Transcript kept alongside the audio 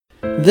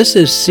This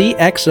is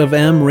CX of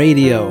M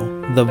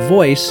Radio, the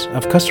voice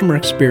of customer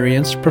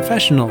experience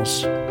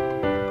professionals.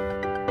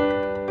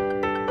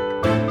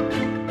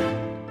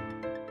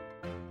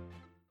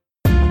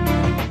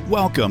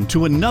 Welcome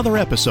to another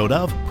episode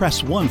of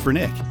Press 1 for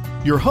Nick.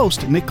 Your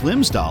host, Nick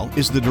Glimsdahl,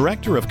 is the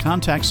Director of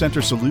Contact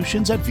Center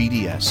Solutions at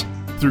VDS.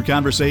 Through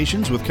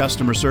conversations with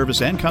customer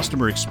service and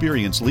customer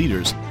experience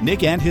leaders,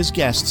 Nick and his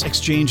guests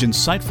exchange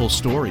insightful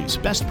stories,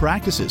 best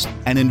practices,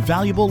 and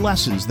invaluable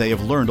lessons they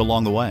have learned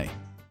along the way.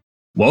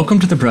 Welcome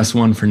to the Press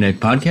 1 for Nick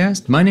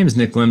podcast. My name is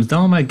Nick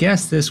Glimsdahl. My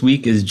guest this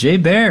week is Jay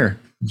Baer.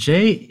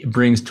 Jay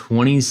brings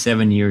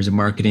 27 years of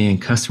marketing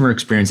and customer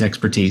experience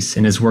expertise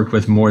and has worked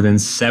with more than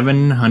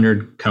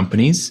 700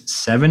 companies,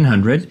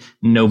 700,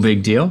 no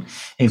big deal,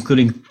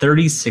 including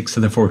 36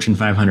 of the Fortune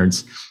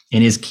 500s.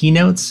 In his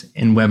keynotes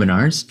and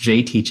webinars,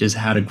 Jay teaches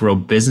how to grow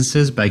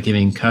businesses by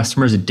giving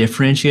customers a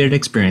differentiated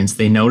experience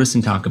they notice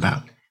and talk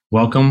about.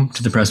 Welcome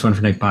to the Press 1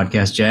 for Nick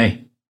podcast,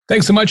 Jay.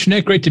 Thanks so much,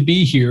 Nick. Great to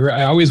be here.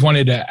 I always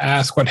wanted to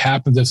ask what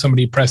happens if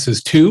somebody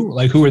presses 2.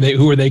 Like, who are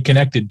they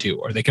connected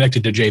to? Are they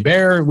connected to Jay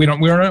Baer? We don't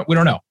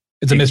know.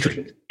 It's a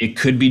mystery. It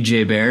could be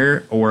Jay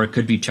Baer, or it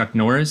could be Chuck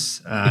Norris.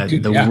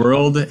 The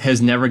world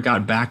has never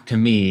got back to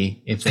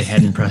me if they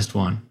hadn't pressed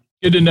 1.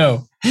 Good to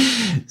know.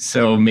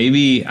 So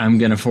maybe I'm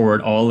going to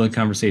forward all the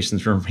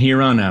conversations from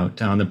here on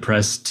out on the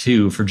Press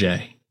 2 for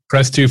Jay.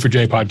 Press 2 for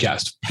Jay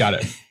podcast. Got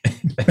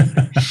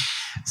it.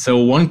 So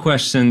one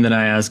question that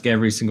I ask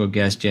every single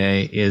guest,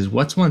 Jay, is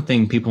what's one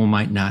thing people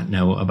might not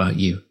know about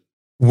you?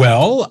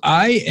 Well,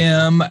 I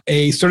am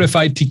a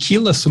certified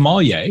tequila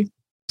sommelier.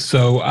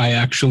 So I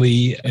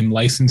actually am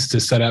licensed to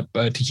set up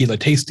tequila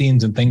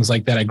tastings and things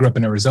like that. I grew up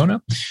in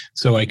Arizona,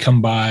 so I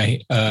come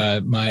by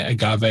my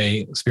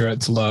agave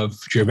spirits love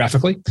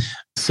geographically.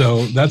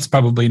 So that's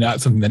probably not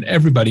something that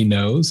everybody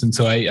knows. And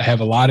so I have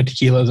a lot of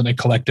tequilas and I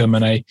collect them,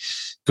 and I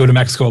go to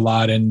Mexico a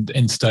lot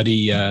and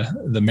study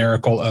the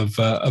miracle of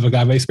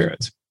agave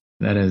spirits.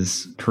 That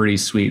is pretty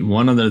sweet.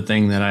 One other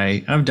thing that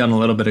I've done a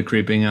little bit of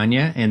creeping on you,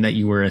 and that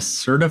you are a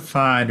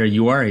certified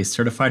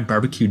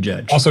barbecue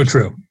judge. Also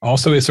true.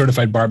 Also a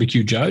certified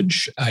barbecue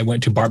judge. I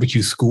went to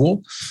barbecue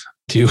school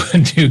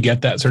to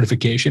get that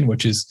certification,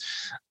 which is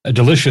a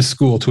delicious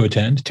school to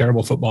attend.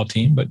 Terrible football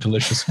team, but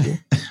delicious school.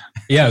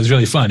 Yeah, it was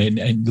really fun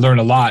and learn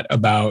a lot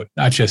about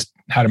not just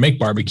how to make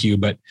barbecue,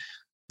 but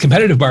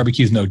competitive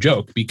barbecue is no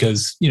joke,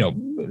 because,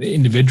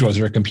 individuals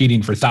are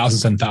competing for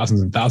thousands and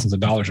thousands and thousands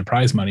of dollars of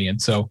prize money.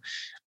 And so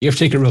you have to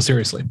take it real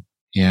seriously.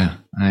 Yeah,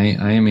 I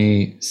am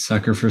a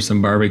sucker for some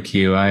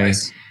barbecue.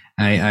 Nice.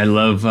 I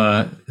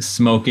love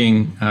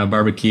smoking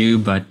barbecue,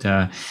 but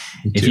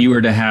if you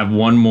were to have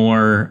one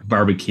more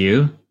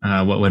barbecue,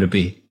 what would it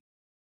be?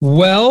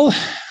 Well,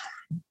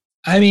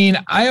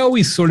 I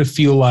always sort of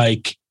feel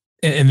like,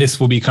 and this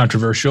will be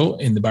controversial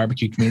in the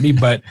barbecue community,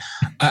 but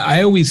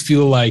I always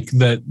feel like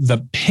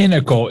the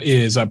pinnacle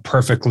is a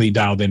perfectly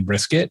dialed in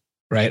brisket,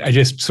 right? I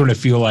just sort of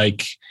feel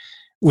like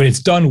when it's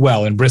done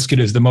well, and brisket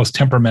is the most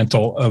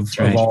temperamental of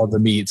all of the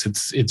meats,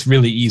 it's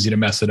really easy to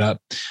mess it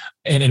up.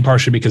 And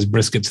partially because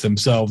briskets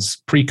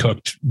themselves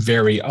pre-cooked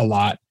vary a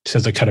lot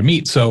as a cut of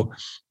meat. So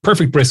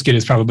perfect brisket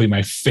is probably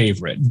my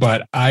favorite,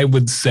 but I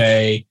would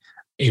say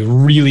a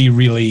really,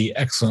 really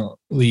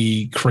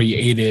excellently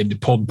created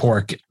pulled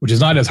pork, which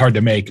is not as hard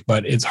to make,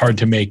 but it's hard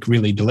to make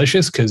really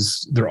delicious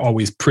because they're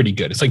always pretty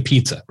good. It's like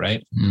pizza,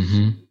 right?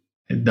 Mm-hmm.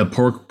 The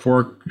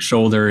pork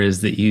shoulder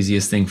is the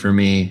easiest thing for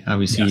me.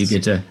 Obviously, yes.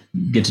 You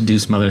get to do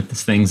some other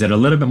things that are a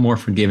little bit more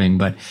forgiving,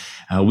 but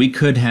we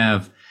could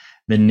have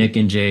the Nick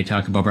and Jay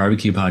Talk About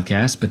Barbecue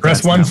podcast. But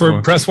press 1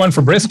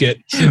 for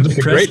brisket. Like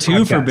press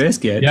 2 for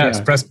brisket. Yes,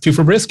 yeah. Press 2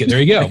 for brisket.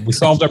 There you go. We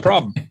solved our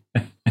problem.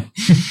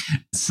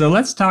 So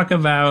let's talk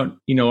about,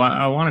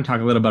 I want to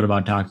talk a little bit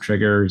about Talk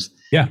Triggers.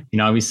 Yeah.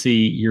 Obviously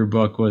your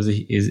book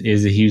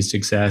is a huge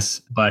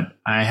success, but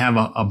I have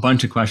a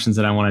bunch of questions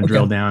that I want to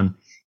drill down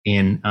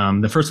in.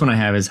 The first one I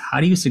have is,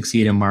 how do you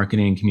succeed in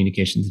marketing and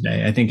communication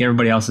today? I think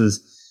everybody else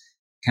is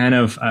kind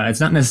of, it's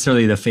not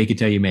necessarily the fake it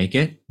till you make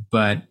it,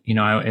 but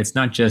it's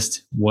not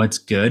just what's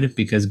good,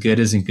 because good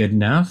isn't good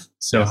enough.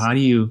 So yes. How do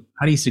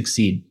you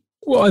succeed?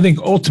 Well, I think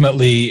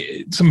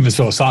ultimately some of it's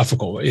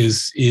philosophical,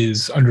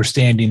 is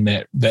understanding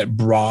that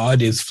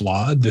broad is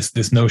flawed.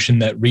 This notion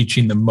that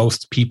reaching the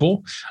most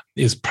people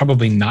is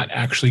probably not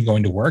actually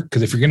going to work,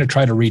 because if you're going to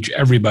try to reach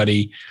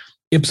everybody,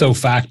 ipso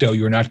facto,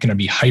 you're not going to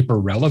be hyper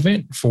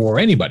relevant for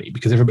anybody,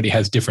 because everybody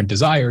has different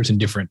desires and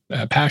different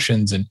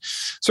passions and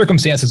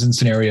circumstances and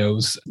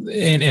scenarios.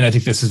 And I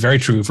think this is very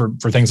true for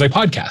things like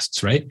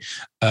podcasts, right?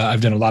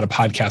 I've done a lot of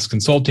podcast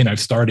consulting. I've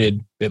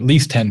started at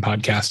least 10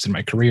 podcasts in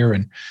my career,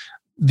 and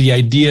the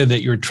idea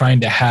that you're trying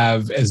to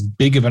have as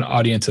big of an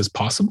audience as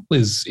possible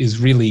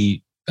is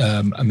really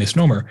a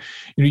misnomer.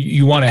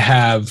 You want to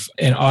have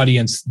an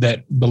audience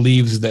that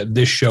believes that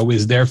this show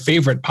is their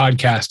favorite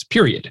podcast,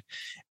 period.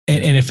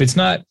 And if it's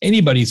not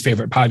anybody's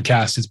favorite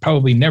podcast, it's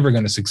probably never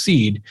going to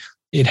succeed.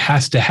 It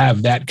has to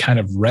have that kind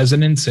of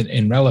resonance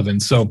and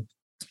relevance. So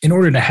in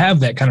order to have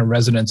that kind of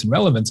resonance and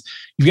relevance,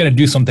 you've got to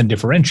do something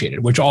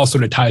differentiated, which all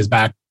sort of ties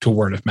back to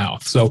word of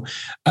mouth. So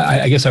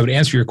I guess I would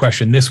answer your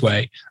question this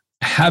way: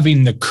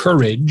 having the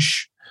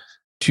courage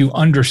to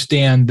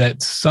understand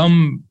that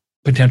some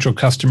potential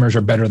customers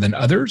are better than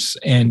others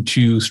and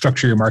to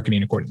structure your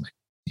marketing accordingly.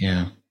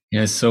 Yeah.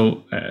 Yeah.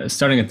 So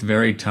starting at the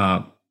very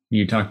top,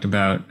 you talked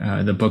about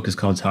the book is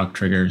called Talk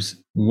Triggers.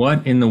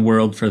 What in the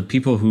world, for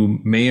people who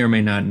may or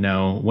may not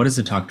know, what is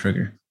a talk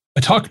trigger?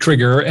 A talk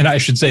trigger, and I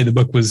should say the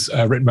book was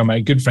written by my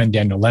good friend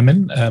Daniel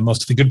Lemon.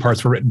 Most of the good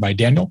parts were written by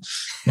Daniel.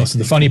 Most of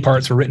the funny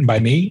parts were written by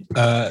me.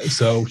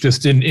 So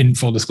just in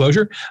full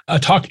disclosure, a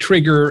talk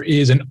trigger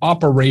is an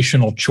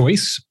operational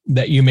choice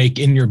that you make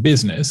in your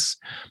business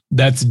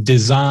that's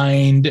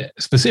designed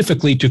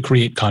specifically to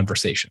create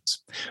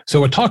conversations.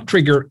 So a talk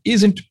trigger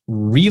isn't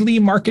really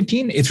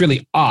marketing. It's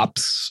really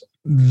ops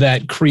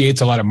that creates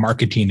a lot of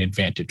marketing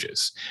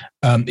advantages.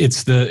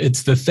 It's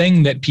the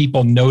thing that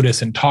people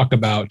notice and talk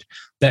about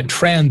that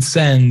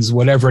transcends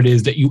whatever it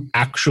is that you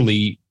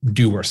actually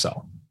do or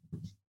sell.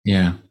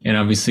 Yeah. And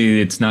obviously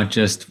it's not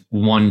just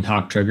one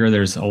talk trigger.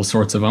 There's all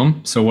sorts of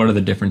them. So what are the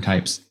different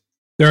types?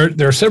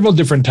 There are several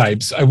different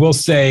types. I will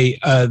say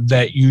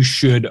that you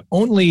should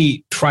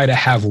only try to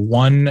have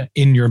one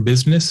in your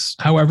business.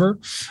 However,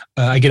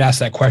 I get asked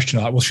that question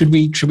a lot. Well, should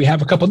we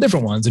have a couple of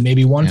different ones, and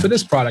maybe one for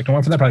this product and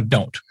one for that product?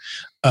 Don't,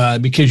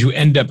 because you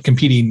end up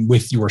competing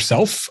with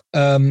yourself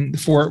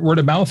for word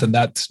of mouth, and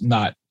that's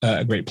not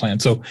a great plan.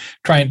 So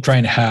try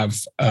and have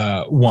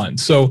one.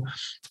 So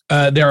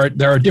there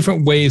are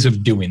different ways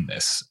of doing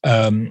this.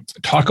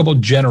 Talkable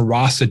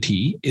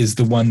generosity is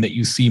the one that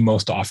you see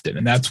most often,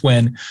 and that's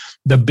when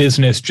the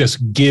business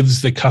just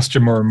gives the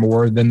customer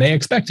more than they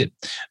expected.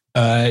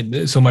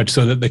 So much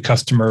so that the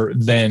customer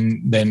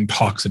then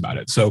talks about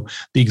it. So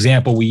the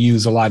example we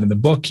use a lot in the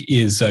book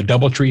is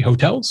DoubleTree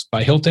Hotels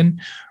by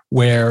Hilton,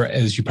 where,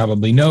 as you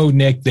probably know,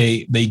 Nick,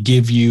 they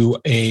give you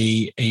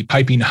a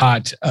piping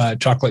hot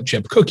chocolate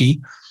chip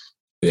cookie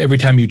every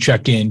time you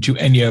check in to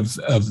any of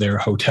their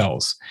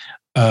hotels.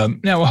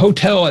 Now, a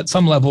hotel at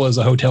some level is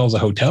a hotel is a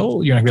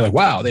hotel. You're not gonna be like,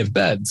 wow, they have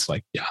beds.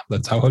 Like, yeah,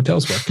 that's how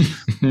hotels work.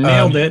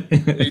 Nailed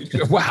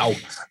it. Wow.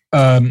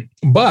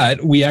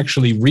 But we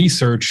actually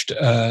researched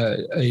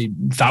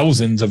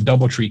thousands of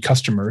DoubleTree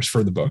customers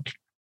for the book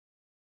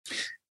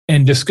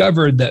and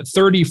discovered that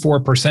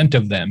 34%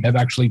 of them have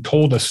actually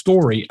told a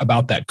story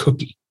about that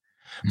cookie.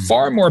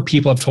 Far more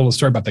people have told a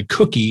story about the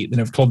cookie than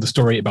have told the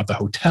story about the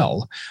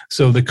hotel.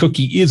 So the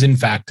cookie is, in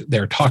fact,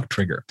 their talk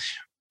trigger.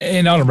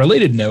 And on a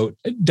related note,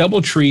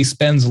 DoubleTree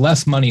spends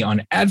less money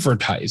on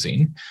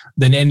advertising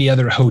than any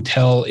other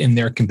hotel in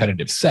their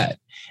competitive set.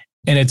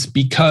 And it's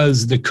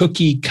because the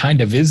cookie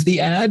kind of is the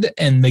ad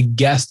and the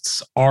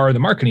guests are the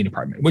marketing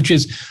department, which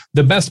is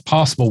the best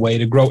possible way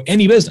to grow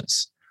any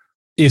business,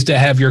 is to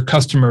have your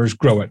customers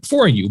grow it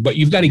for you. But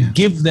you've got to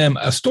give them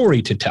a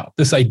story to tell.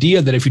 This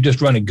idea that if you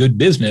just run a good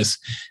business,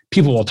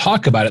 people will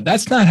talk about it.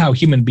 That's not how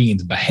human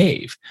beings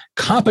behave.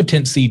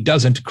 Competency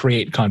doesn't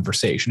create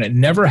conversation. It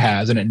never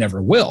has, and it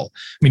never will.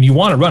 I mean, you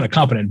want to run a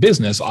competent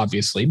business,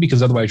 obviously,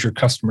 because otherwise your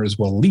customers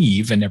will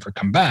leave and never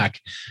come back.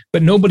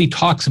 But nobody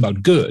talks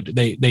about good.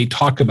 They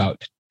talk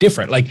about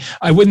different. Like,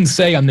 I wouldn't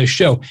say on this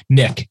show,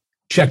 Nick,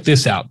 check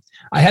this out.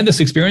 I had this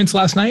experience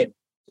last night.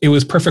 It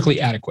was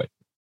perfectly adequate.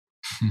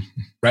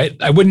 Right?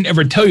 I wouldn't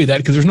ever tell you that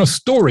because there's no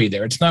story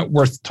there. It's not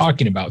worth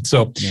talking about.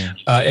 So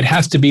it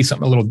has to be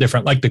something a little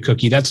different, like the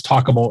cookie. That's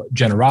talkable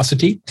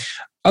generosity.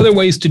 Other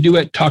ways to do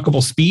it: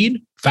 talkable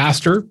speed,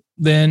 faster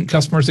than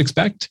customers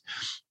expect.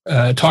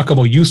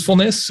 Talkable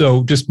usefulness,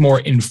 so just more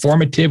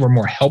informative or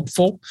more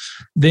helpful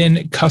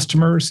than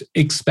customers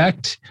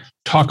expect.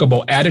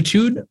 Talkable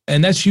attitude,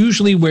 and that's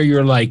usually where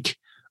you're like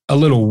a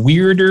little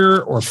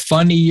weirder or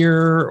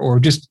funnier, or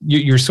just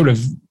you're sort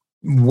of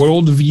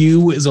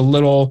worldview is a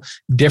little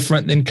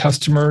different than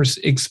customers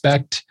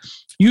expect.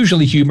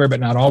 Usually humor,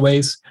 but not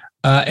always.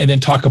 And then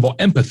talkable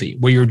empathy,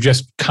 where you're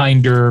just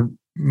kinder,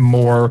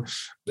 more,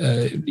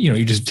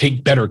 you just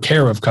take better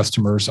care of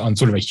customers on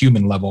sort of a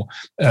human level.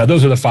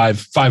 Those are the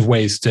five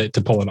ways to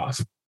pull it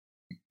off.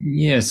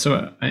 Yeah.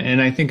 So,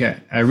 and I think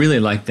I really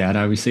like that.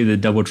 Obviously, the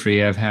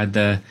DoubleTree, I've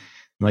had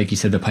like you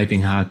said, the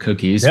piping hot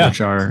cookies, which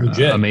are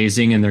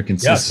amazing and they're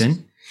consistent.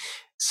 Yes.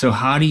 So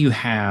how do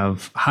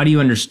you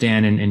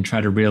understand and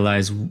try to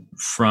realize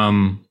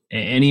from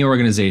any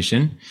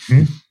organization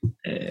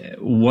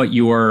what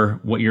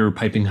your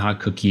piping hot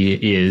cookie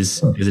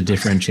is a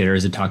differentiator,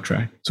 is a talk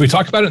track? So we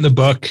talk about it in the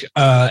book,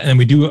 and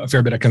we do a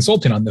fair bit of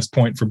consulting on this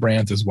point for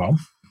brands as well.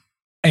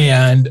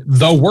 And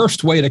the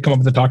worst way to come up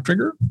with a talk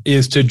trigger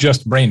is to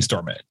just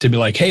brainstorm it, to be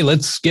like, hey,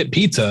 let's get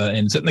pizza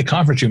and sit in the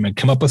conference room and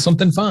come up with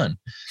something fun.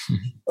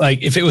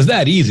 Like, if it was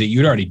that easy,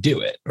 you'd already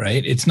do it,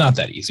 right? It's not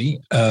that easy.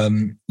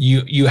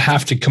 You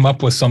have to come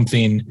up with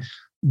something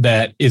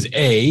that is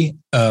A,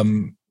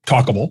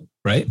 talkable,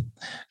 right?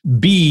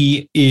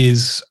 B,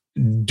 is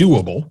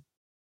doable,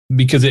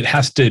 because it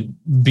has to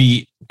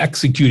be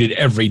executed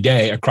every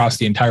day across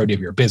the entirety of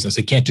your business.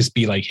 It can't just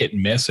be like hit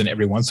and miss, and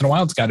every once in a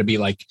while it's got to be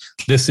like,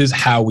 this is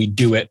how we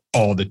do it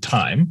all the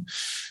time.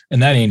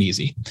 And that ain't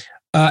easy.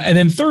 And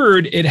then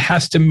third, it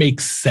has to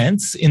make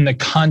sense in the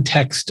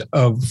context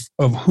of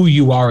who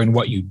you are and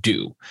what you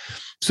do.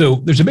 So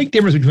there's a big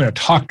difference between a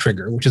talk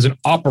trigger, which is an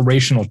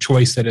operational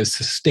choice that is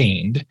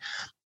sustained,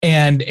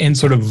 and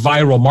sort of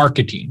viral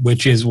marketing,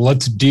 which is, well,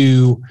 let's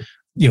do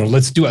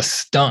a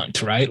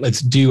stunt, right? Let's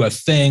do a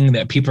thing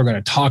that people are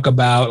going to talk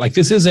about. Like,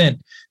 this isn't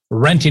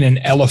renting an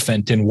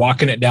elephant and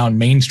walking it down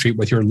Main Street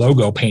with your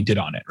logo painted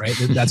on it, right?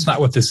 That's not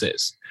what this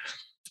is.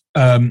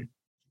 And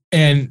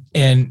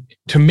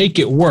to make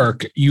it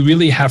work, you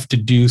really have to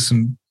do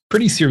some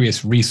pretty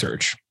serious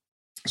research.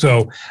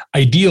 So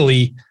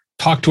ideally,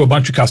 talk to a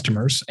bunch of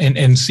customers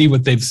and see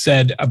what they've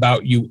said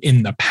about you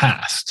in the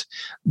past.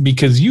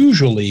 Because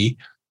usually,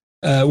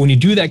 when you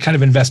do that kind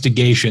of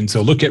investigation,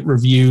 so look at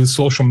reviews,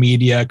 social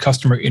media,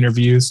 customer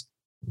interviews,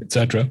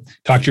 etc.,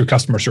 talk to your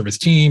customer service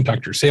team,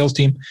 talk to your sales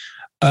team,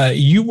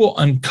 you will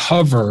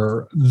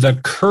uncover the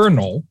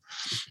kernel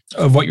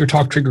of what your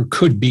talk trigger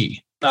could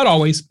be. Not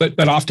always, but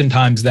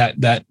oftentimes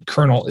that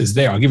kernel is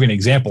there. I'll give you an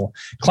example.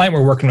 The client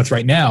we're working with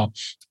right now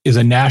is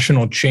a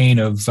national chain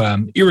of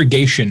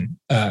irrigation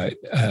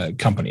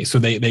companies. So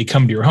they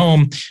come to your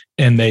home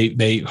and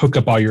they hook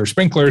up all your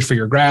sprinklers for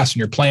your grass and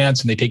your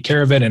plants, and they take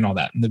care of it and all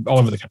that, and all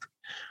over the country.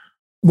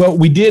 Well,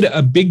 we did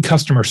a big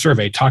customer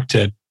survey, talked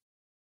to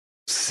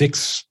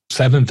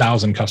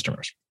 6,000-7,000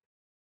 customers.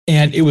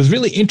 And it was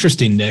really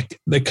interesting, Nick.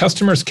 The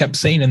customers kept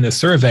saying in this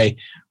survey,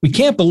 we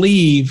can't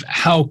believe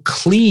how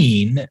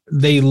clean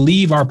they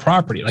leave our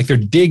property. Like, they're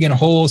digging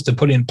holes to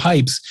put in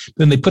pipes,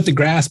 then they put the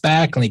grass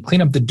back and they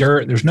clean up the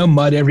dirt. There's no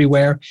mud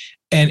everywhere.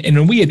 And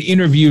when we had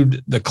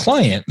interviewed the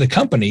client, the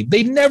company,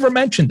 they never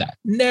mentioned that,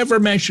 never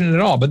mentioned it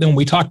at all. But then when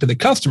we talked to the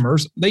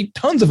customers,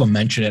 tons of them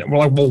mentioned it. We're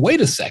like, well,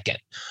 wait a second.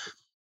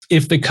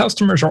 If the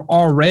customers are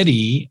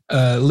already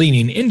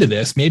leaning into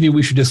this, maybe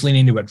we should just lean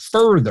into it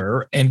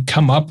further and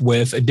come up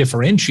with a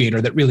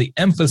differentiator that really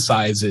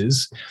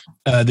emphasizes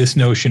this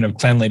notion of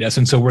cleanliness.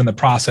 And so we're in the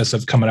process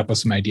of coming up with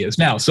some ideas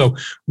now. So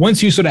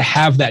once you sort of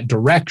have that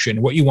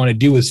direction, what you want to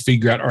do is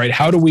figure out, all right,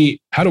 how do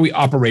we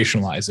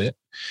operationalize it?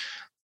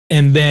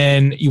 And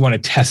then you want to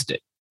test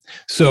it.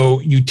 So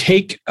you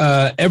take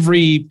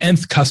every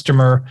nth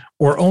customer,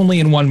 or only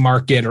in one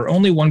market, or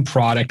only one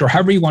product, or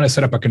however you want to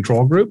set up a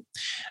control group.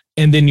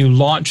 And then you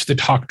launch the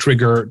talk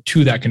trigger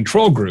to that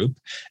control group.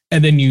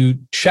 And then you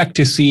check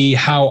to see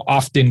how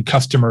often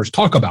customers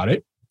talk about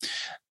it.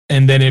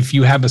 And then if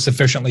you have a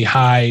sufficiently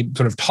high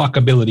sort of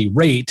talkability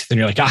rate, then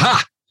you're like,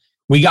 aha,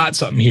 we got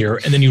something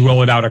here. And then you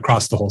roll it out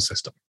across the whole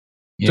system.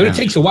 Yeah. So it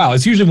takes a while.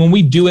 It's usually, when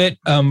we do it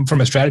from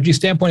a strategy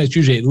standpoint, it's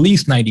usually at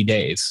least 90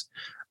 days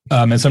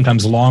and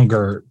sometimes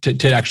longer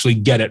to actually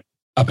get it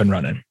up and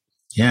running.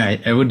 Yeah,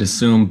 I would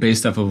assume,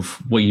 based off of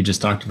what you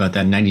just talked about,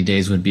 that 90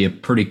 days would be a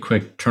pretty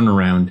quick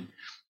turnaround.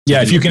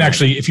 Yeah, if you can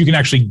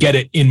actually get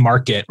it in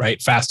market,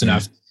 right, fast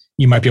enough,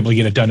 you might be able to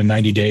get it done in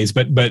 90 days.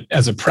 But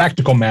as a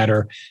practical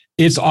matter,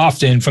 it's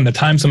often from the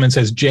time someone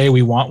says, Jay,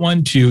 we want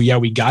one, to, yeah,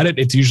 we got it,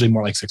 it's usually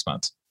more like 6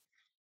 months.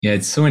 Yeah,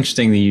 it's so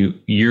interesting that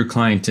your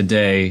client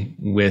today,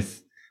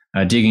 with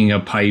digging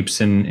up pipes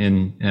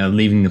and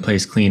leaving the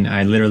place clean.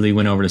 I literally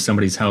went over to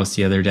somebody's house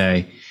the other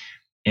day,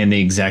 and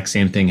the exact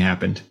same thing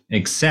happened,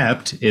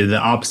 except the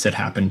opposite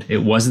happened.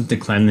 It wasn't the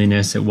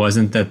cleanliness. It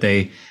wasn't that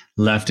they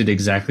left it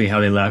exactly how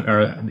they left,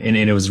 and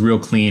it was real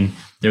clean.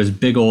 There's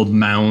big old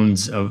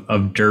mounds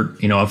of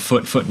dirt, a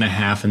foot and a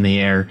half in the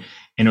air,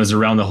 and it was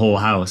around the whole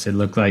house. It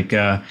looked like,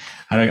 I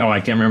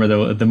can't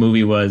remember the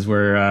movie was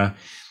where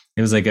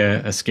it was like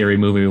a scary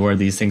movie where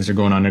these things are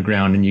going on the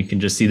ground and you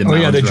can just see the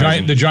mounds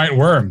rising. the giant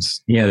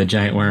worms. Yeah, the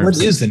giant worms.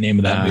 What is the name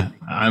of that movie?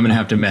 I'm gonna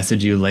have to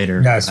message you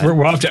later. Yes,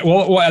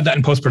 we'll add that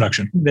in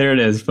post-production. There it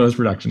is,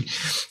 post-production.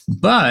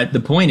 But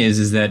the point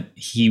is that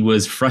he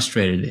was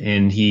frustrated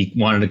and he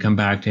wanted to come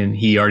back, and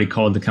he already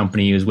called the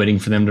company. He was waiting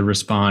for them to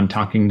respond,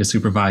 talking to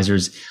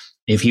supervisors.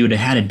 If he would have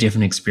had a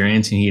different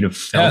experience and he'd have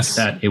felt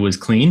that it was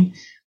clean,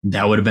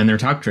 that would have been their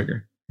talk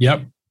trigger.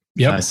 Yep.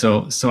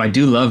 So I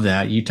do love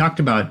that. You talked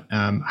about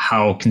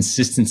how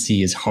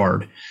consistency is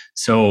hard.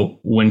 So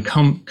when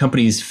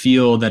companies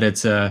feel that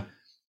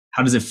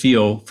how does it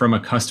feel from a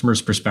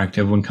customer's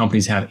perspective when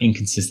companies have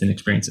inconsistent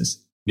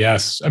experiences?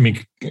 Yes. I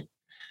mean,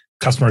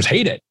 customers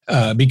hate it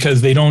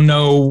because they don't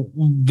know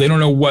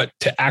what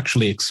to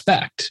actually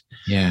expect.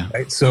 Yeah.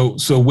 Right. So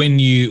when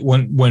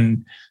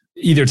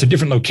either it's a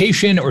different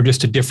location or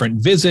just a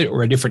different visit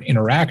or a different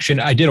interaction.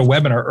 I did a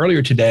webinar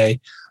earlier today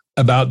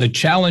about the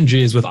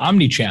challenges with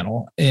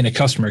omnichannel in a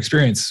customer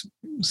experience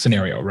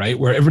scenario, right?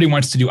 Where everybody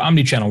wants to do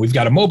omnichannel. We've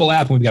got a mobile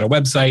app and we've got a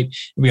website, and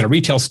we've got a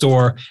retail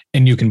store,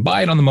 and you can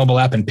buy it on the mobile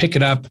app and pick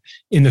it up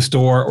in the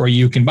store, or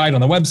you can buy it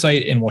on the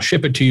website and we'll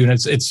ship it to you. And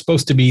it's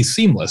supposed to be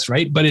seamless,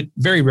 right? But it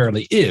very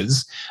rarely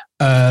is.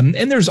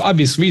 And there's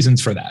obvious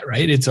reasons for that,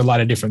 right? It's a lot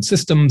of different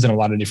systems and a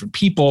lot of different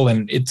people,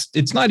 and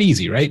it's not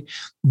easy, right?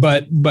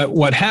 But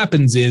what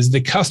happens is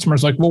the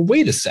customer's like, well,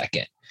 wait a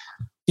second.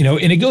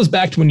 And it goes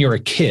back to when you're a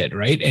kid,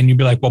 right? And you'd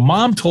be like, well,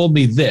 mom told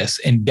me this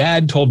and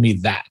dad told me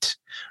that.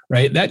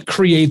 right? That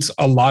creates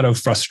a lot of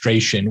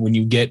frustration when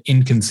you get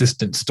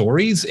inconsistent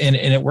stories, and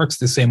it works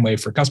the same way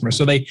for customers.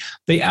 So they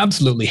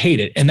absolutely hate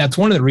it. And that's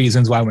one of the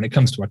reasons why when it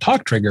comes to a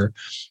talk trigger,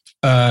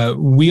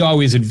 we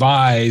always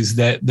advise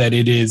that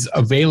it is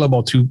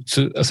available to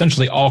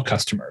essentially all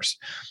customers.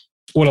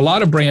 What a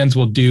lot of brands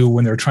will do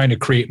when they're trying to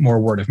create more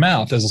word of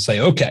mouth is they'll say,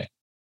 okay,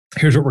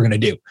 here's what we're going to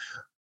do.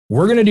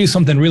 We're going to do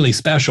something really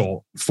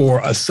special for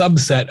a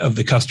subset of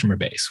the customer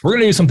base. We're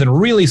going to do something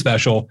really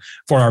special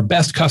for our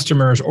best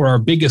customers or our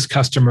biggest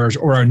customers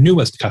or our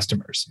newest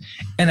customers.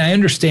 And I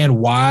understand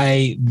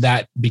why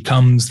that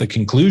becomes the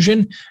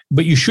conclusion,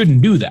 but you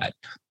shouldn't do that.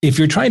 If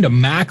you're trying to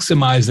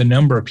maximize the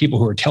number of people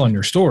who are telling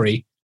your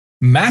story,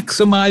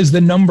 maximize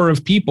the number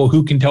of people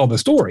who can tell the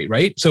story,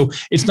 right? So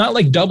it's not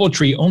like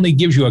DoubleTree only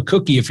gives you a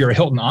cookie if you're a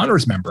Hilton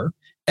Honors member.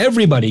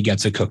 Everybody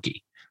gets a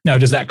cookie. Now,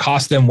 does that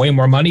cost them way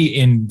more money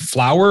in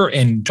flour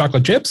and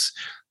chocolate chips?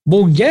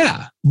 Well,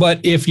 yeah.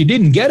 But if you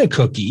didn't get a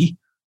cookie,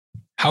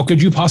 how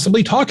could you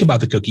possibly talk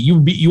about the cookie?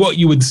 What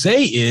you would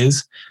say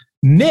is,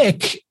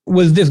 Nick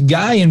was this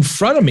guy in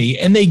front of me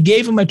and they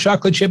gave him a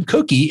chocolate chip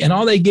cookie and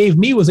all they gave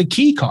me was a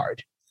key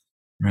card.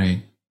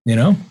 Right. You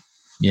know?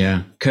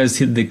 Yeah. Because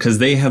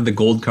they had the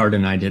gold card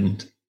and I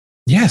didn't.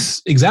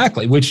 Yes,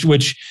 exactly. Which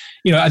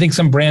I think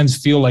some brands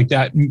feel like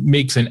that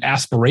makes an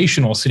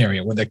aspirational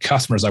scenario where the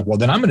customer's like, well,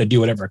 then I'm going to do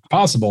whatever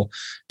possible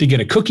to get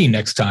a cookie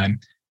next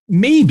time.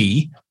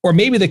 Maybe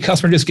the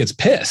customer just gets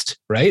pissed,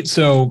 right?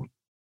 So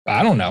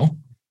I don't know.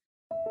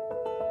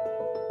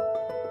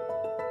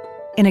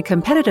 In a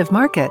competitive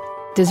market,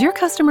 does your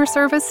customer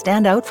service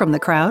stand out from the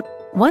crowd?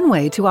 One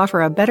way to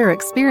offer a better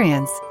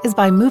experience is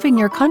by moving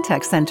your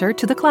contact center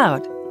to the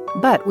cloud.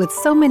 But with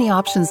so many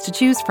options to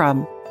choose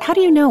from, how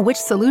do you know which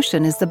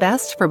solution is the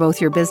best for both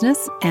your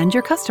business and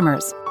your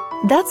customers?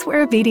 That's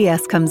where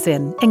VDS comes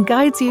in and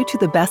guides you to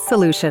the best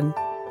solution.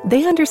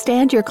 They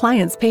understand your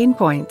clients' pain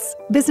points,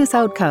 business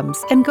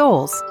outcomes, and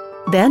goals.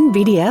 Then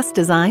VDS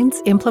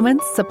designs,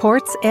 implements,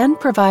 supports, and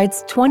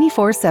provides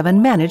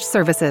 24/7 managed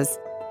services.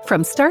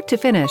 From start to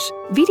finish,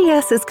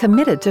 VDS is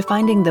committed to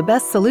finding the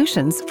best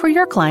solutions for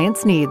your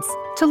clients' needs.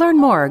 To learn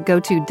more, go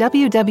to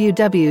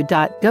www.govds.com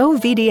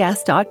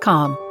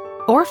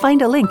or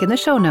find a link in the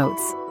show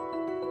notes.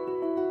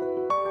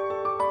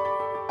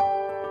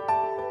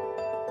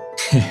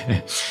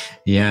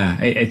 Yeah,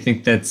 I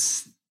think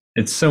it's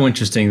so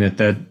interesting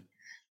that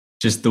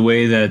just the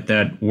way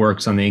that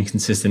works on the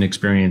inconsistent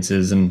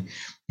experiences. And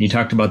you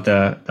talked about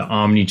the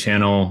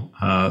omni-channel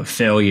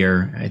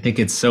failure. I think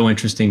it's so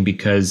interesting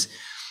because,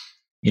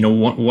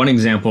 one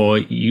example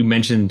you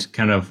mentioned,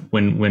 kind of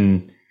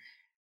when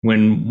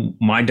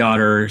my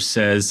daughter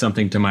says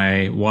something to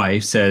my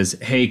wife, says,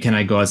 hey, can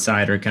I go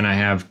outside or can I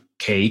have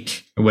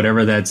cake or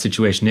whatever that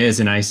situation is?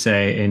 And I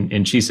say,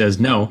 and she says,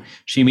 no,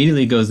 she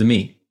immediately goes to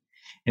me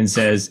and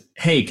says,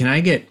 hey, can I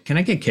get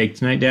cake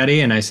tonight,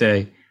 Daddy? And I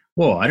say,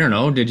 well, I don't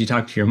know. Did you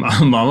talk to your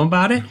mom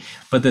about it?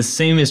 But the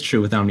same is true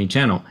with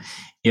omnichannel.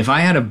 If I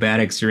had a bad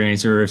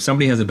experience, or if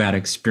somebody has a bad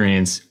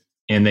experience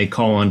and they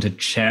call into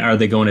chat, or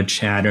they go into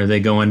chat, or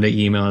they go into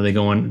email, or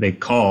they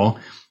call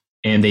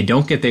and they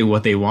don't get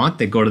what they want,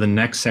 they go to the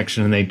next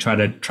section and they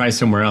try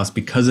somewhere else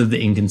because of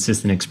the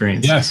inconsistent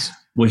experience. Yes.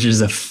 Which is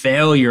a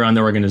failure on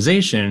the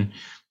organization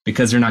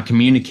because they're not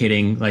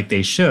communicating like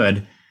they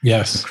should.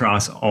 Yes.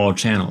 Across all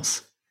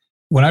channels.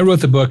 When I wrote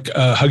the book,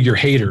 Hug Your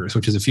Haters,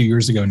 which is a few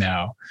years ago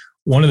now,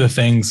 one of the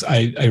things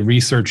I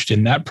researched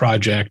in that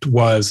project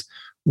was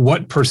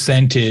what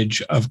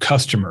percentage of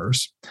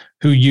customers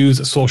who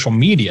use social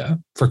media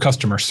for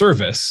customer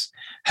service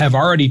have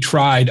already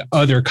tried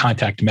other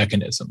contact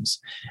mechanisms.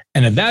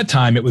 And at that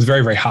time, it was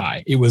very, very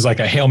high. It was like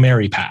a Hail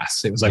Mary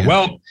pass. It was like,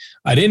 well,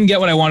 I didn't get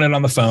what I wanted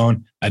on the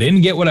phone. I didn't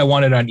get what I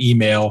wanted on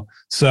email.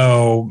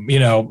 So,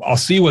 I'll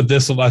see what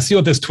this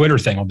Twitter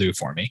thing will do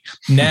for me.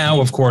 Now,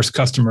 of course,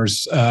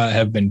 customers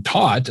have been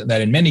taught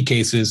that in many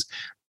cases,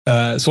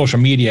 social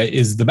media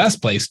is the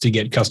best place to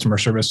get customer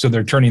service. So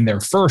they're turning there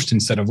first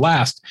instead of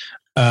last.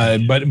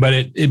 But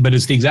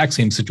it's the exact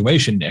same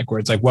situation, Nick, where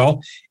it's like,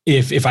 well,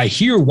 if I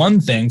hear one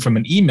thing from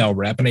an email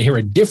rep and I hear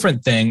a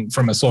different thing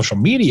from a social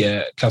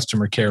media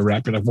customer care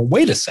rep, you're like, well,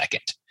 wait a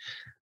second.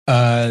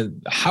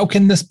 How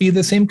can this be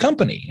the same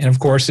company? And of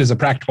course, as a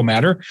practical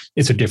matter,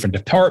 it's a different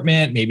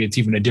department. Maybe it's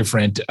even a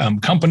different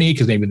company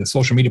because maybe the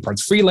social media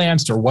part's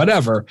freelanced or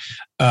whatever.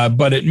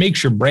 But it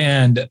makes your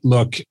brand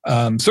look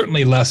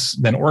certainly less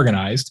than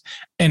organized,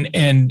 and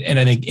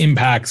I think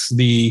impacts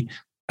the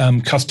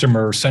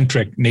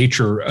customer-centric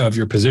nature of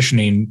your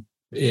positioning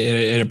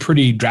at a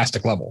pretty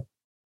drastic level.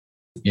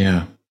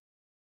 Yeah.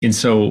 And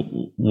so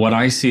what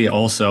I see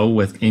also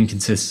with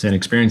inconsistent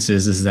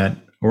experiences is that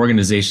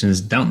organizations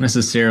don't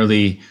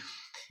necessarily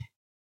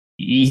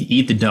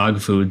eat the dog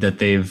food that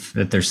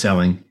they're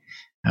selling.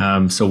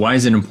 So why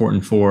is it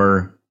important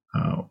for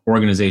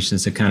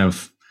organizations to kind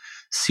of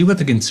see what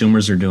the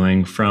consumers are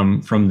doing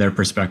from their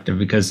perspective?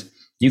 Because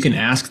you can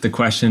ask the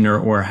question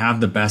or have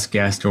the best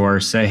guest or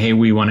say, hey,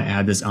 we want to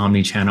add this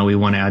omni-channel, we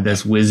want to add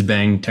this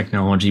whiz-bang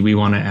technology, we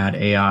want to add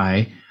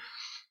AI.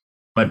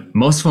 But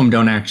most of them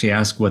don't actually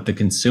ask what the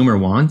consumer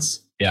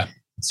wants. Yeah.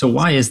 So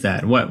why is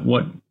that?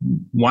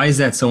 Why is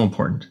that so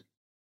important?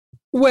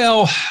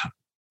 Well,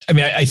 I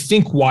mean, I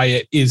think why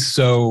it is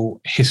so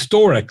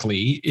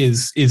historically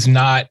is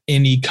not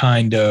any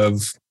kind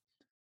of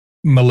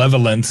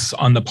malevolence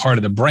on the part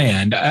of the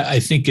brand. I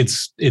think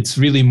it's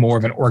really more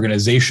of an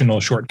organizational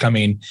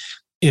shortcoming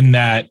in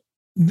that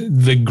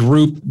the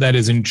group that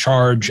is in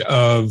charge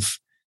of,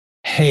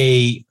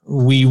 hey,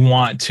 we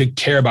want to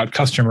care about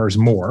customers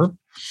more,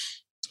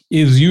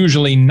 is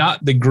usually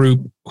not the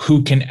group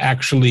who can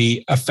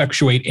actually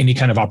effectuate any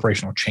kind of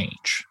operational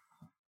change,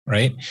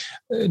 right?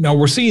 Now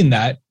we're seeing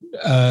that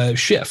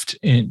shift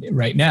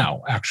right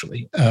now,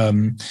 actually,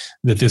 that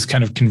this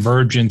kind of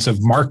convergence of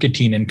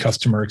marketing and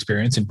customer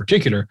experience in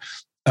particular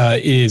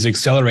is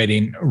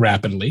accelerating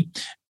rapidly.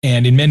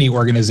 And in many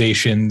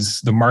organizations,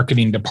 the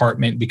marketing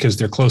department, because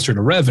they're closer to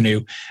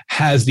revenue,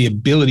 has the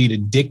ability to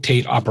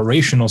dictate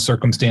operational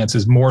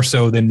circumstances more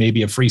so than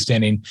maybe a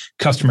freestanding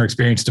customer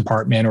experience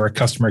department or a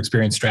customer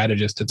experience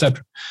strategist, et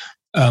cetera.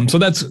 So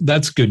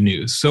that's good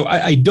news. So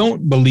I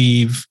don't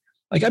believe,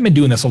 like, I've been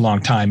doing this a long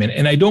time,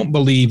 and I don't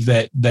believe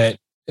that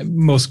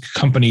most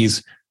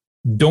companies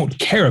don't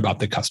care about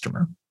the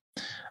customer.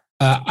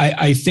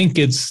 I think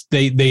it's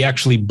they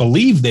actually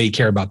believe they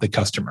care about the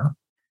customer.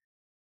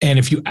 And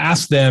if you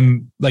ask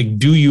them, like,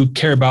 do you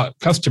care about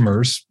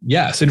customers?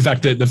 Yes. In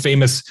fact, the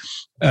famous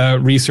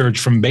research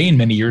from Bain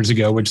many years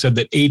ago, which said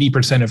that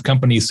 80% of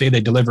companies say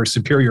they deliver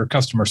superior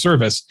customer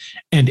service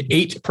and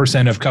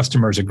 8% of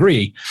customers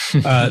agree.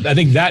 I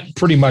think that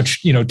pretty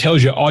much,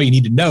 tells you all you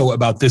need to know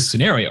about this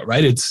scenario,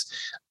 right? It's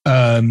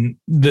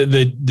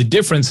the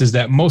difference is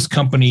that most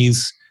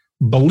companies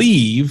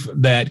believe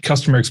that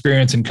customer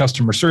experience and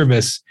customer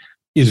service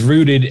is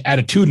rooted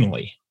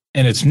attitudinally.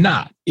 And it's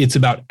not. It's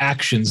about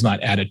actions, not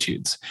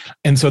attitudes.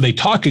 And so they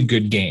talk a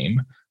good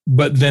game,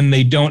 but then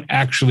they don't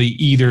actually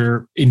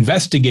either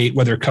investigate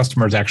whether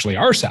customers actually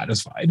are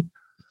satisfied.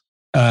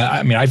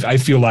 I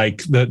feel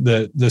like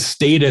the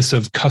status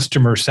of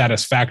customer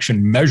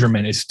satisfaction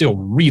measurement is still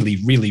really,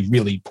 really,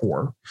 really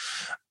poor.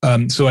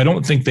 So I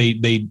don't think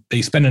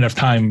they spend enough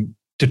time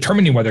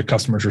determining whether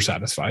customers are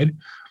satisfied.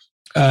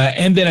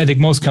 And then I think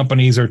most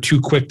companies are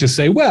too quick to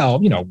say, well,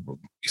 we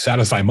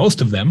satisfy most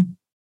of them.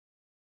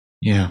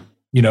 Yeah.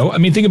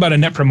 Think about a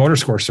net promoter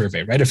score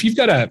survey, right? If you've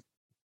got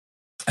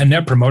a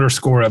net promoter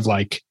score of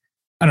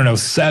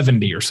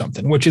 70 or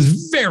something, which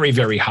is very,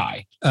 very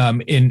high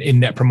in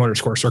net promoter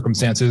score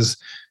circumstances,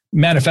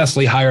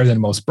 manifestly higher than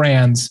most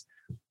brands.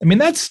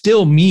 That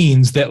still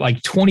means that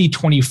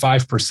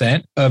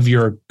 25% of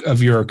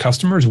your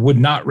customers would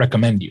not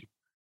recommend you.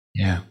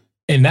 Yeah.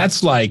 And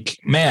that's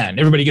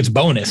everybody gets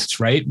bonused,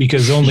 right?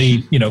 Because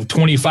only,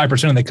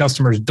 25% of the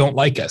customers don't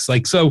like us.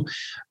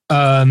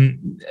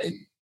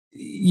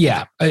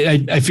 Yeah,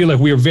 I feel like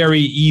we are very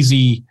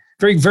easy,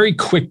 very, very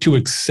quick to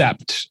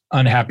accept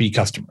unhappy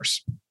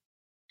customers.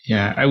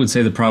 Yeah, I would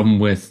say the problem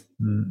with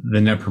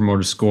the Net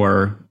Promoter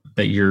Score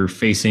that you're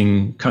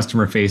facing,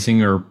 customer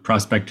facing or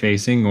prospect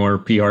facing or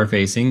PR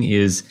facing,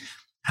 is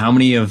how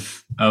many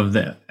of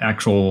the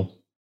actual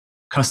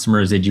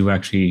customers did you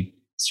actually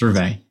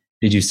survey?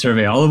 Did you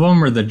survey all of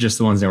them, or just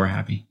the ones that were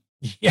happy?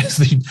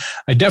 Yes,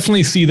 I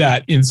definitely see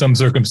that in some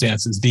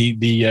circumstances. The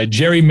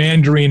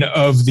gerrymandering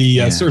of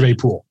the survey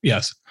pool.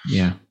 Yes.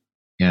 Yeah.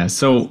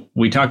 So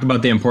we talked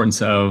about the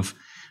importance of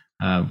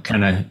like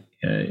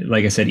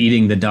I said,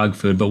 eating the dog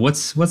food. But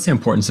what's the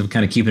importance of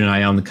kind of keeping an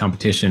eye on the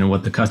competition and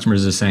what the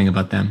customers are saying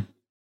about them?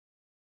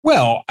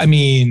 Well,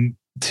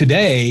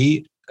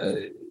 today,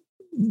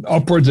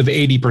 upwards of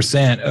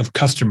 80% of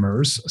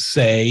customers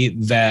say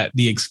that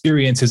the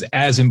experience is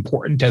as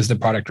important as the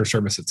product or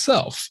service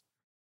itself.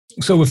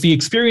 So if the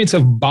experience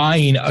of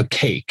buying a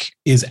cake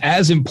is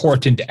as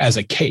important as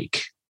a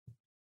cake,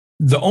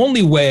 the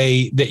only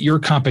way that your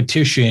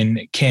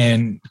competition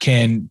can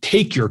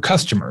take your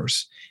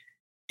customers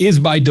is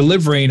by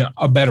delivering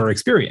a better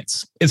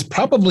experience. It's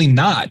probably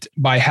not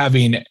by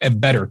having a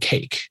better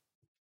cake.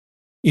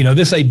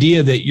 This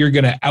idea that you're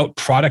going to out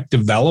product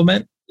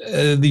development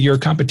your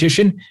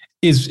competition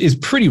is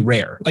pretty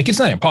rare. It's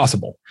not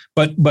impossible,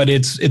 but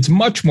it's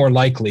much more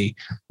likely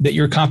that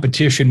your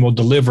competition will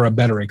deliver a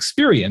better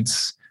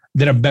experience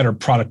than a better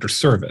product or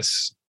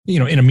service,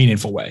 in a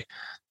meaningful way.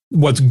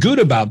 What's good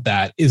about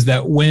that is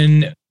that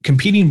when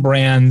competing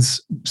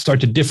brands start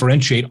to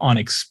differentiate on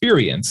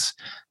experience,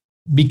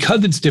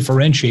 because it's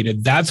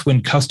differentiated, that's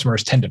when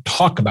customers tend to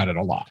talk about it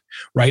a lot,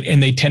 right?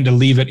 And they tend to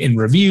leave it in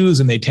reviews,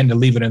 and they tend to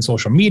leave it in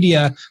social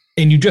media,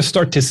 and you just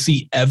start to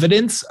see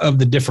evidence of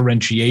the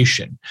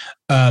differentiation.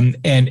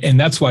 And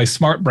that's why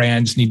smart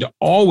brands need to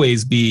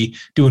always be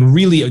doing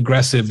really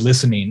aggressive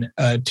listening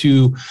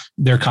to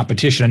their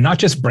competition, and not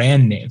just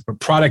brand names, but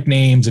product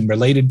names and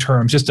related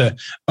terms, just a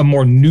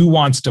more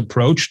nuanced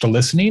approach to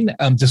listening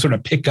to sort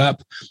of pick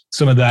up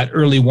some of that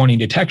early warning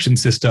detection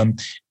system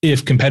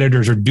if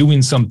competitors are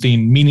doing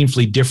something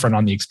meaningfully different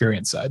on the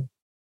experience side.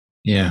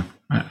 Yeah,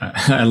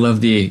 I love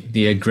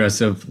the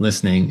aggressive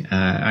listening.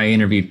 I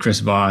interviewed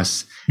Chris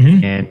Voss,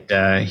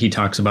 and he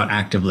talks about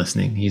active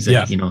listening. He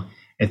said,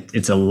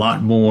 it's a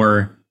lot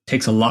more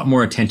takes a lot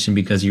more attention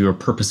because you are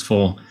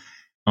purposeful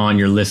on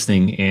your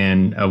listening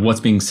and what's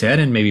being said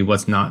and maybe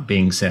what's not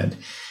being said.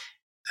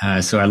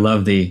 So I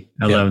love the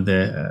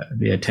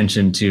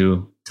attention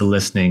to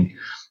listening.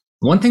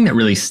 One thing that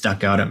really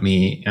stuck out at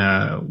me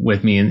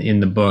with me in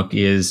the book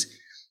is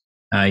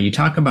you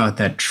talk about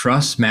that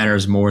trust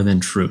matters more than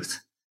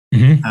truth.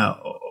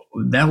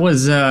 Mm-hmm. That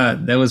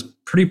was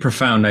pretty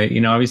profound.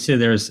 Obviously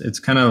it's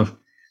kind of,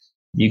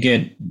 you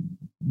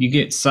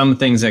get some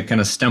things that kind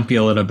of stump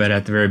you a little bit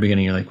at the very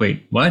beginning. You're like,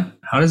 wait, what?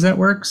 How does that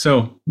work?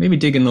 So maybe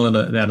dig into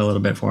that a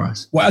little bit for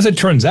us. Well, as it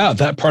turns out,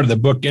 that part of the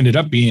book ended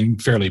up being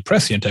fairly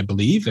prescient, I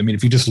believe. I mean,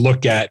 if you just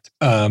look at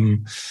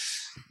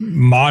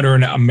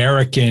modern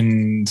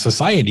American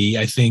society,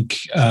 I think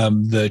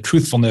the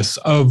truthfulness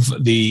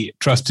of the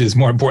trust is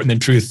more important than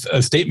truth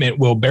statement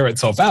will bear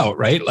itself out,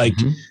 right? Like,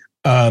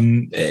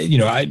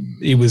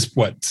 it was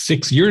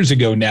 6 years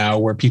ago now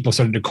where people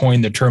started to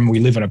coin the term, we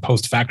live in a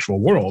post-factual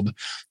world.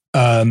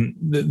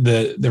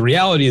 The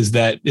reality is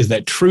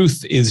that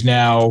truth is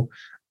now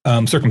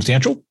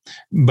circumstantial,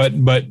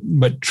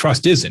 but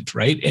trust isn't,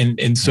 right?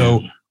 And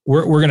so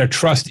we're going to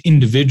trust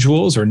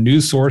individuals or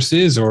news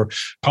sources or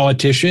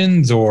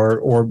politicians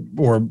or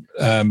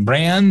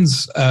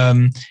brands,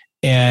 and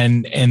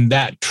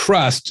that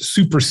trust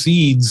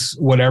supersedes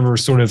whatever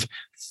sort of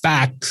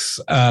facts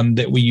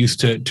that we used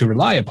to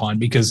rely upon,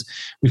 because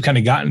we've kind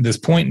of gotten to this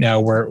point now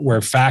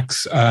where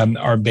facts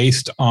are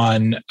based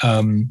on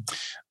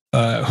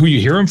who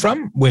you hear them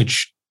from,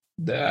 which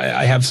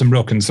I have some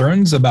real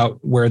concerns about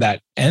where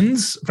that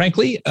ends,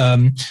 frankly,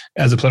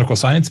 as a political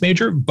science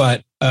major.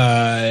 But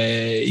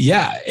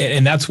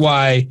and that's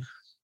why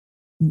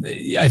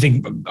I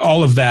think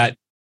all of that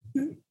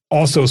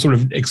also sort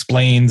of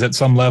explains at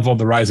some level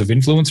the rise of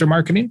influencer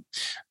marketing,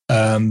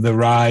 the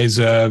rise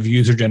of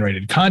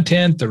user-generated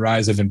content, the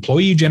rise of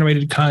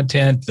employee-generated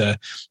content, the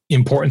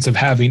importance of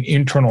having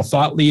internal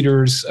thought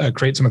leaders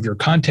create some of your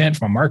content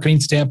from a marketing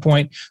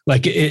standpoint.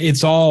 Like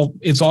it's all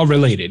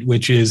related,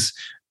 which is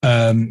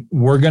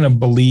we're going to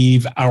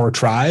believe our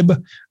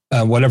tribe,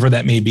 whatever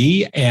that may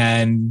be,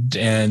 and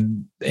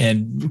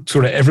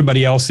sort of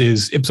everybody else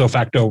is ipso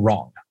facto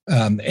wrong,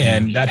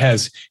 and that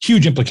has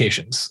huge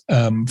implications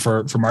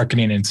for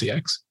marketing and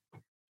CX.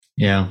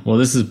 Yeah, well,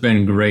 this has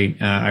been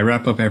great. I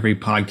wrap up every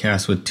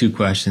podcast with 2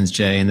 questions,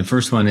 Jay. And the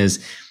first one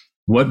is,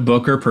 what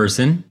book or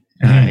person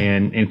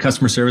and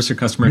customer service or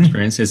customer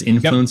experience has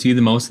influenced you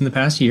the most in the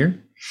past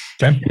year?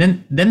 Okay.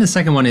 And then the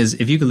second one is,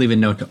 if you could leave a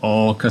note to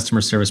all customer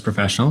service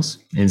professionals,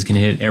 and it's going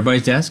to hit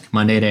everybody's desk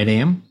Monday at 8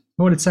 a.m.,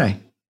 what would it say?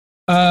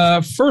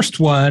 First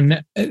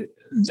one,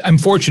 I'm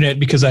fortunate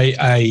because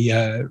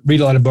I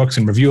read a lot of books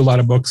and review a lot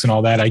of books and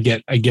all that. I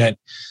get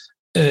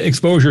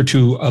exposure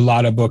to a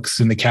lot of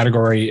books in the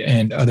category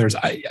and others.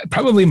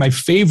 Probably my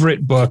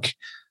favorite book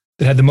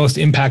that had the most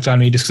impact on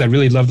me, just because I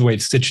really love the way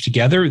it's stitched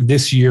together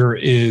this year,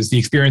 is The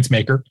Experience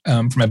Maker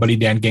from my buddy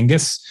Dan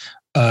Genghis.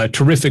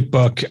 Terrific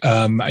book.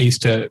 I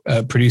used to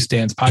produce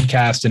Dan's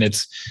podcast, and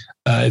it's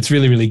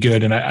really, really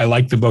good. And I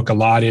like the book a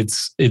lot.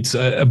 It's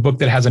a book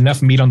that has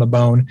enough meat on the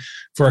bone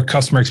for a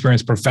customer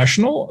experience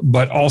professional,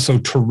 but also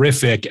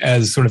terrific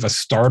as sort of a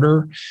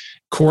starter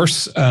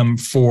course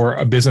for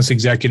a business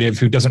executive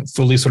who doesn't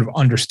fully sort of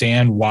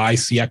understand why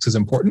CX is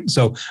important.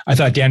 So I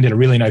thought Dan did a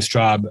really nice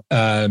job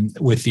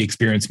with The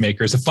Experience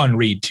Maker. It's a fun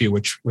read too,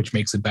 which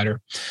makes it better.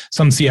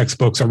 Some CX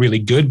books are really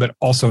good, but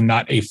also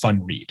not a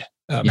fun read.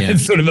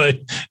 It's sort of the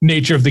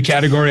nature of the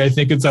category, I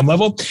think, at some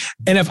level.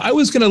 And if I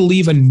was going to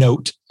leave a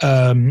note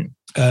on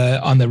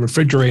the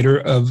refrigerator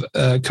of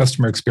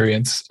customer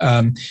experience,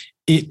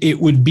 it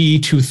would be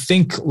to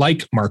think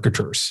like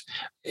marketers,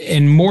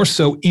 and more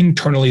so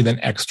internally than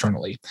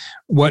externally.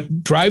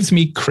 What drives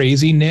me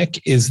crazy,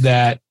 Nick, is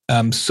that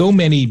so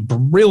many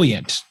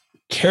brilliant,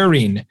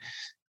 caring,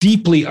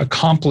 deeply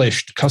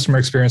accomplished customer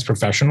experience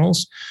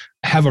professionals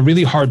have a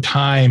really hard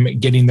time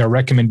getting their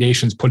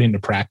recommendations put into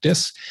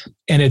practice.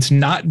 And it's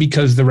not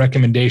because the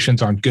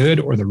recommendations aren't good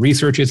or the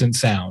research isn't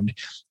sound.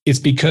 It's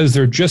because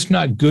they're just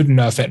not good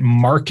enough at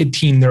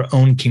marketing their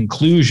own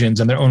conclusions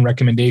and their own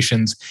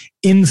recommendations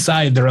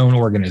inside their own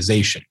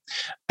organization.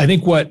 I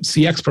think what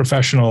CX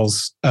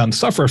professionals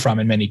suffer from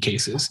in many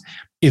cases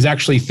is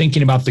actually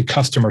thinking about the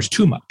customers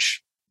too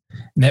much.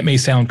 And that may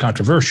sound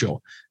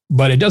controversial,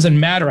 but it doesn't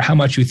matter how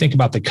much you think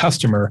about the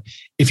customer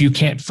if you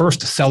can't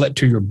first sell it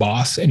to your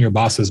boss and your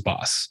boss's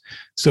boss.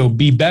 So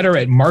be better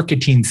at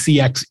marketing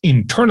CX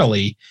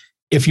internally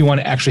if you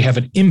want to actually have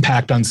an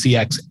impact on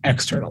CX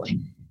externally.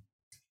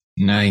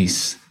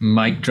 Nice.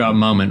 Mic drop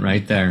moment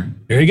right there.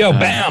 There you go.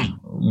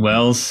 Bam.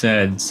 Well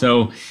said.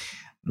 So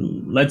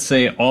let's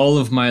say all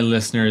of my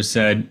listeners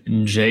said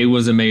Jay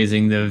was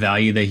amazing. The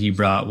value that he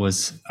brought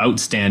was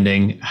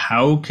outstanding.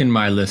 How can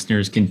my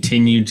listeners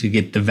continue to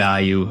get the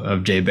value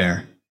of Jay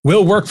Baer?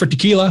 Will work for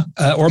tequila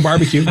or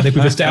barbecue. I think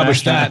we've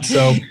established that.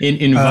 So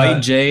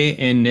invite Jay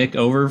and Nick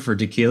over for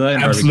tequila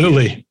and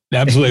absolutely. barbecue.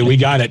 Absolutely. We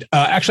got it.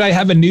 Actually, I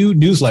have a new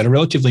newsletter,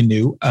 relatively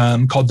new,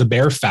 called The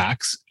Bear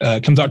Facts.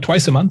 It comes out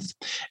twice a month.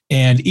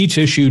 And each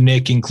issue,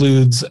 Nick,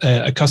 includes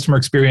a customer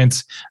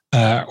experience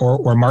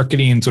or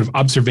marketing sort of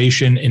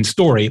observation and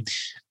story,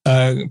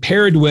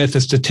 paired with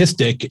a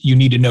statistic you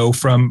need to know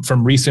from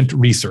recent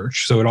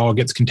research. So it all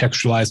gets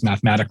contextualized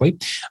mathematically.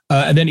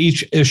 And then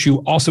each issue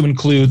also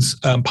includes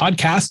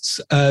podcasts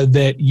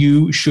that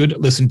you should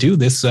listen to.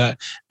 This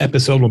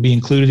episode will be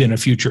included in a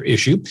future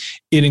issue.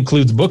 It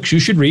includes books you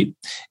should read.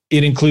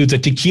 It includes a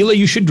tequila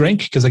you should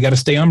drink, because I got to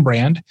stay on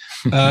brand.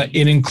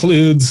 It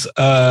includes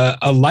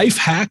a life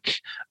hack,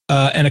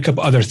 and a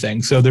couple other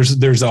things. So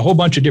there's a whole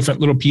bunch of different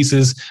little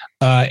pieces,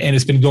 and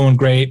it's been going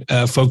great.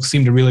 Folks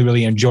seem to really,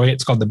 really enjoy it.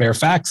 It's called The Bear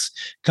Facts.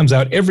 Comes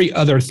out every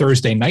other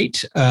Thursday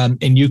night,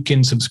 and you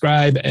can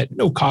subscribe at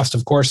no cost,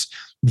 of course,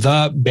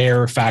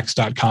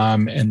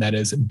 thebearfacts.com, and that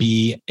is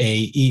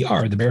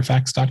BAER,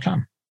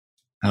 thebearfacts.com.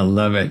 I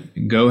love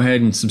it. Go ahead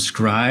and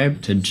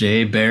subscribe to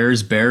Jay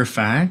Baer's Bear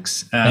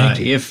Facts.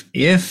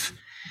 If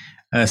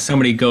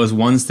somebody goes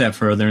one step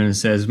further and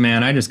says,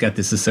 man, I just got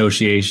this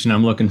association,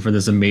 I'm looking for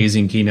this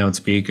amazing keynote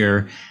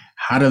speaker,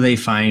 how do they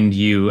find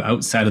you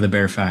outside of the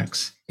Bear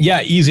Facts?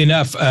 Yeah, easy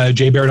enough.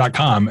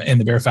 jbear.com, and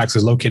the Bear Facts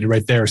is located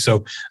right there.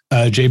 So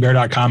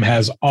jbear.com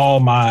has all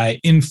my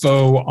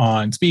info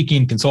on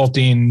speaking,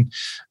 consulting,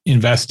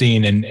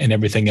 investing, and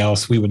everything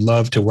else. We would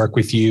love to work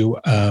with you.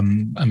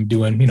 I'm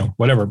doing,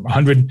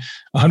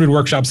 100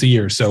 workshops a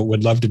year. So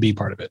would love to be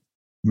part of it.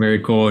 Very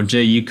cool.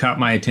 Jay, you caught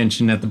my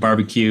attention at the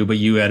barbecue, but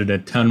you added a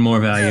ton more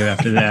value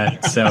after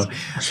that. So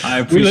I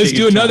appreciate Let's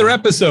do another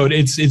episode.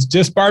 It's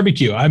just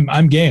barbecue.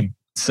 I'm game.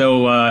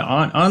 So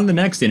on the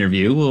next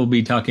interview, we'll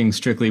be talking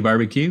strictly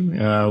barbecue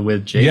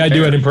with Jay. You got to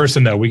do it in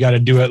person, though. We got to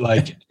do it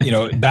like,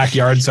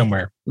 backyard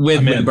somewhere.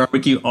 With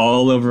barbecue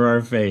all over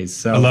our face.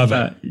 So I love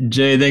it.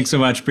 Jay, thanks so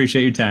much.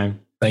 Appreciate your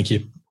time. Thank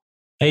you.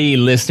 Hey,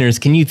 listeners,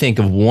 can you think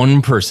of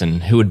one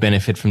person who would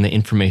benefit from the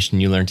information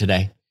you learned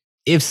today?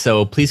 If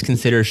so, please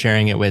consider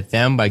sharing it with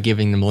them by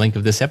giving them a link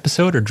of this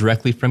episode or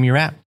directly from your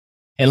app.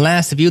 And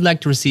last, if you'd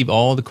like to receive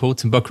all the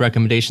quotes and book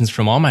recommendations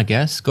from all my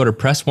guests, go to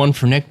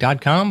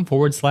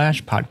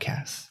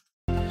pressonefornick.com/podcast.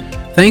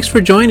 Thanks for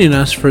joining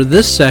us for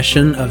this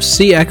session of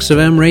CX of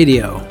M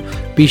Radio.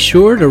 Be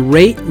sure to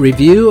rate,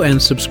 review,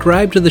 and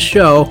subscribe to the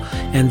show,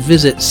 and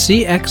visit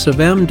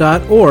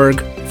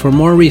cxofm.org for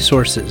more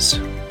resources.